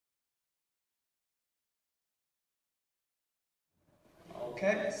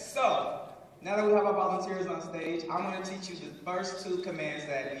Okay, so now that we have our volunteers on stage, I'm going to teach you the first two commands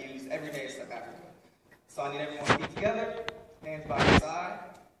that we use every day in South Africa. So I need everyone to be together, hands by your side.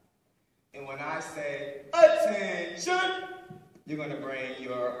 And when I say, attention, you're going to bring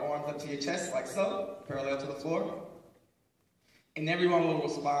your arms up to your chest like so, parallel to the floor. And everyone will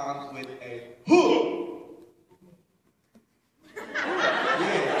respond with a hoo.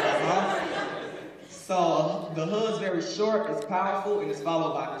 So the hood's very short, it's powerful, and it's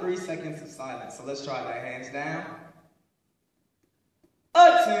followed by 3 seconds of silence. So let's try that. Hands down.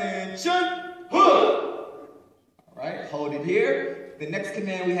 Attention, hood. All right, hold it here. The next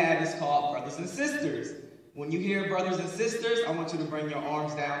command we have is called brothers and sisters. When you hear brothers and sisters, I want you to bring your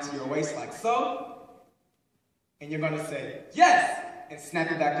arms down to your waist like so. And you're going to say, yes, and snap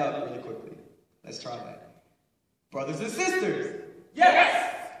it back up really quickly. Let's try that. Brothers and sisters. Yes.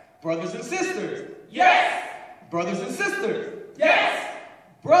 Brothers and sisters. Yes. Brothers and sisters. Yes.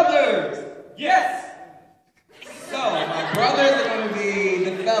 Brothers. Yes. So my brothers are going to be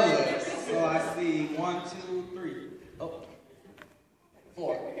the fellas. So I see 1, 2, 3. Oh,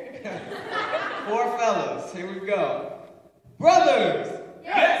 4. 4 fellas. Here we go. Brothers.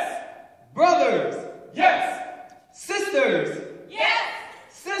 Yes. Brothers. Yes. Sisters. Yes.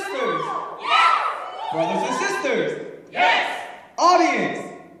 Sisters. Yes. Brothers and sisters. Yes. Audience.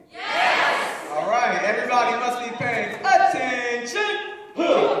 Yes. All right. Everybody must be paying attention.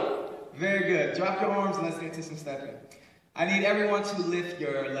 Very good. Drop your arms and let's get into some stepping. I need everyone to lift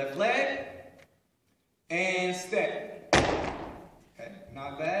your left leg and step. Okay,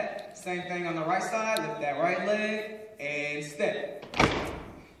 not bad. Same thing on the right side. Lift that right leg and step.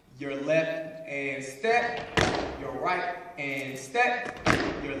 Your left and step. Your right and step.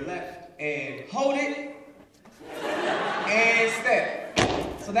 Your left and hold it. And step.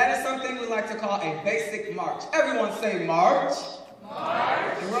 So that is something we like to call a basic march. Everyone say march.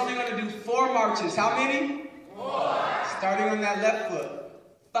 March. And we're only going to do 4 marches. How many? 4. Starting on that left foot.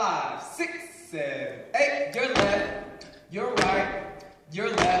 5, 6, 7, 8. Your left, your right, your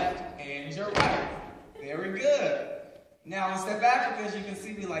left, and your right. Very good. Now in South Africa, as you can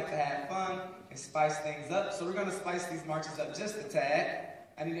see, we like to have fun and spice things up. So we're going to spice these marches up just a tad.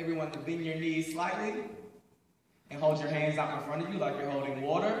 I need everyone to bend your knees slightly and hold your hands out in front of you like you're holding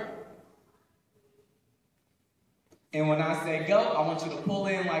water. And when I say go, I want you to pull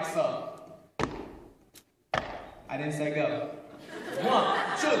in like so. I didn't say go.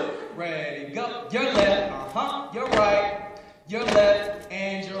 1, 2, ready, go. Your left, your right, your left,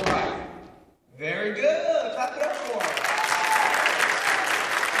 and your right. Very good. Clap it up for them.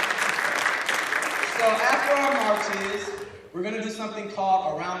 So after our marches, we're going to do something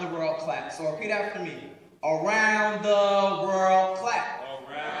called around the world clap. So repeat after me. Around the world clap.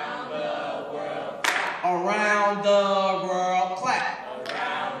 Around the world clap. Around the world clap.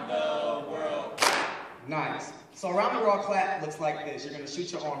 Around the world clap. Nice. So around the world clap looks like this. You're going to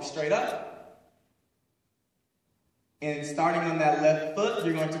shoot your arms straight up. And starting on that left foot,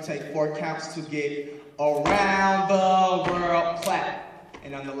 you're going to take 4 counts to get around the world clap.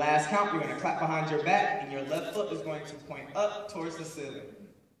 And on the last count, you're going to clap behind your back, and your left foot is going to point up towards the ceiling.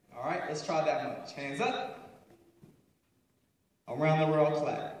 All right, let's try that much. Hands up. Around the world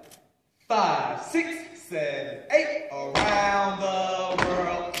clap. 5, 6, 7, 8. Around the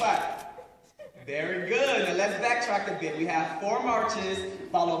world clap. Very good. Now let's backtrack a bit. We have 4 marches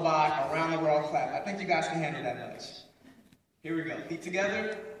followed by around the world clap. I think you guys can handle that much. Here we go. Feet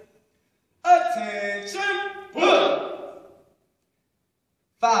together. Attention.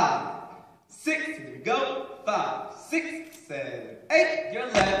 5, 6. Here we go. 5, 6, 7, 8. Your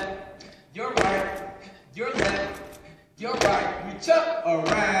left, your right, your left, your right. Reach up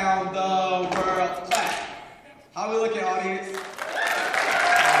around the world clap. How are we looking, audience?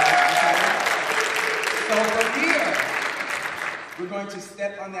 So from here, we're going to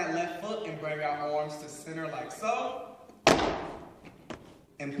step on that left foot and bring our arms to center like so.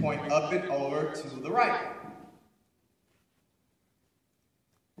 And point up and over to the right.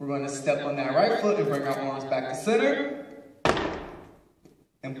 We're going to step on that right foot and bring our arms back to center.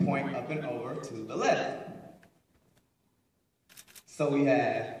 And point up and over to the left. So we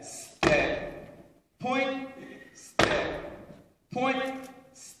have step, point, step, point,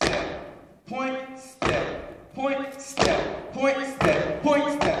 step, point, step, point, step, point, step,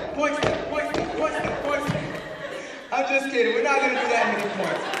 point, step, point, step, point, step, point, step, point, step. I'm just kidding. We're not going to do that many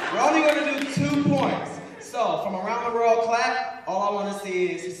points. We're only going to do 2 points. So from around the world clap, all I want to see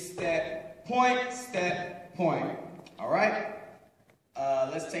is step, point, all right?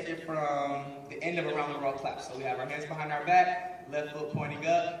 Let's take it from the end of around the world clap. So we have our hands behind our back, left foot pointing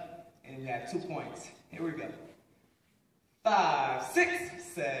up, and we have 2 points. Here we go. 5, 6,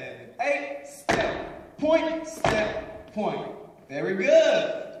 7, 8, step, point, step, point. Very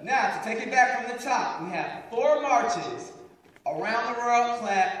good. Now, to take it back from the top, we have 4 marches. Around the world,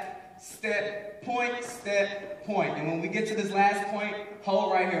 clap, step, point, point. And when we get to this last point,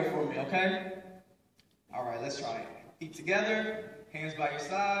 hold right here for me, okay? All right, let's try it. Feet together, hands by your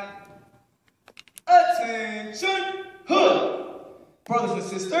side. Attention, huh. Brothers and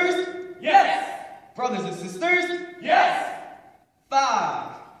sisters, Yes! brothers and sisters, Yes!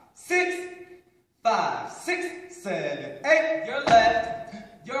 5, 6, 5, 6, 7, 8. Your left,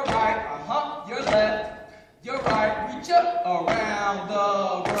 your right, your left, your right. Reach up around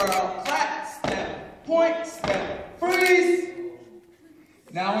the world. Clap, step, point, step, freeze.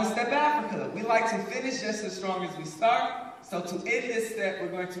 Now in Step Africa, we like to finish just as strong as we start. So to end this step,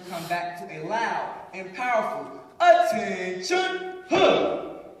 we're going to come back to a loud and powerful attention, huh.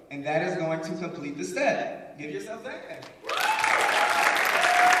 And that is going to complete the step. Give yourself that.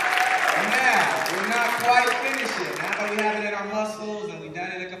 Now, we're not quite finished yet. Now that we have it in our muscles and we've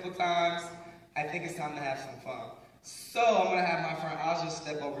done it a couple times, I think it's time to have some fun. So I'm going to have my friend I'll just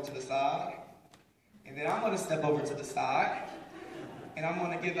step over to the side. And then I'm going to step over to the side. And I'm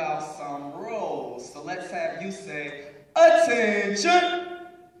going to give out some rolls. So let's have you say, attention.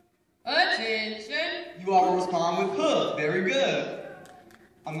 Attention. You all will respond with huh. Very good.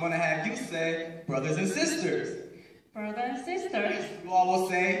 I'm going to have you say, brothers and sisters. Brothers and sisters. You all will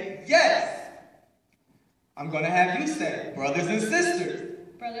say, yes. I'm going to have you say, brothers and sisters.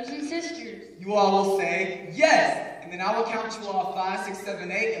 Brothers and sisters. You all will say, yes. And then I will count you all 5, 6,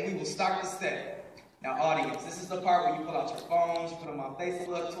 7, 8, and we will start the step. Now, audience, this is the part where you pull out your phones, you put them on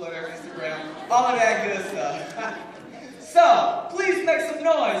Facebook, Twitter, Instagram, all of that good stuff. So, please make some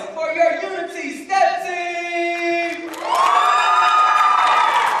noise for your Unity Step Team!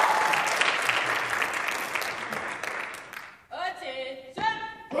 Attention.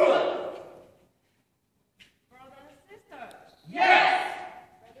 Brothers and sisters. Yes!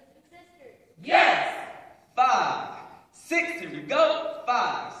 Brothers and sisters. Yes! 5, 6, here we go.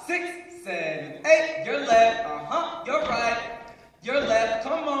 5, 6, 7, 8. Your left, your right. Your left,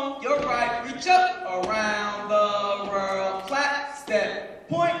 come on, your right. Reach up around the world. Clap, step,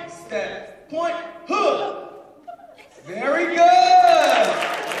 point, huh. Very good.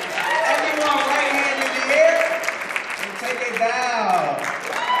 Everyone, right hand in the air and take a bow.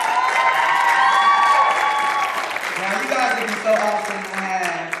 Now, you guys have been so awesome. I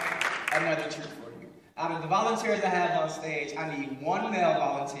have another treat for you. Out of the volunteers I have on stage, I need 1 male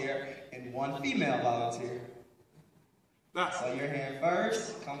volunteer and 1 female volunteer. So your hand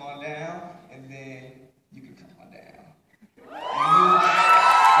first, come on down, and then you can come on down. And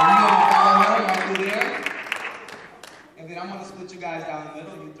you gonna follow her right through there. And then I'm gonna split you guys down the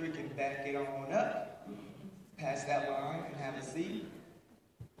middle. You 3 can back it on up, pass that line, and have a seat.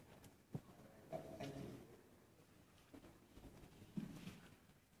 Thank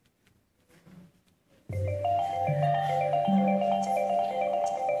you.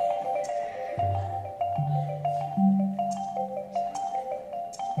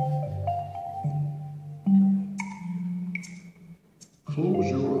 Close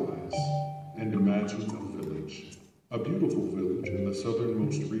your eyes and imagine a village, a beautiful village in the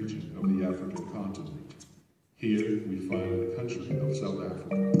southernmost region of the African continent. Here we find the country of South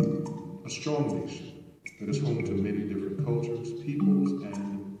Africa, a strong nation that is home to many different cultures, peoples,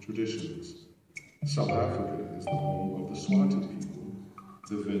 and traditions. South Africa is the home of the Swati people,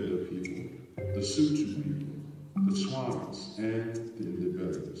 the Venda people, the Sutu people, the Swans, and the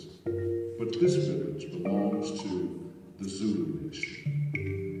Ndebelers. But this village belongs to the Zulu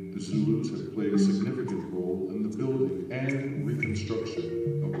nation. The Zulus have played a significant role in the building and reconstruction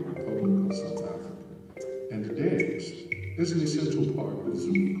of the Republic of South Africa. And dance is an essential part of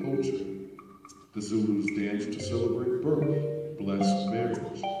Zulu culture. The Zulus dance to celebrate birth, bless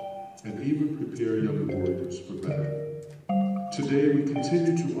marriage, and even prepare young warriors for battle. Today we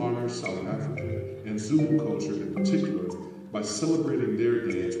continue to honor South Africa and Zulu culture in particular by celebrating their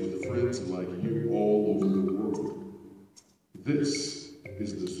dance with friends like you all over the world. This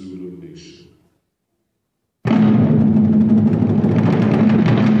is the Zulu Nation.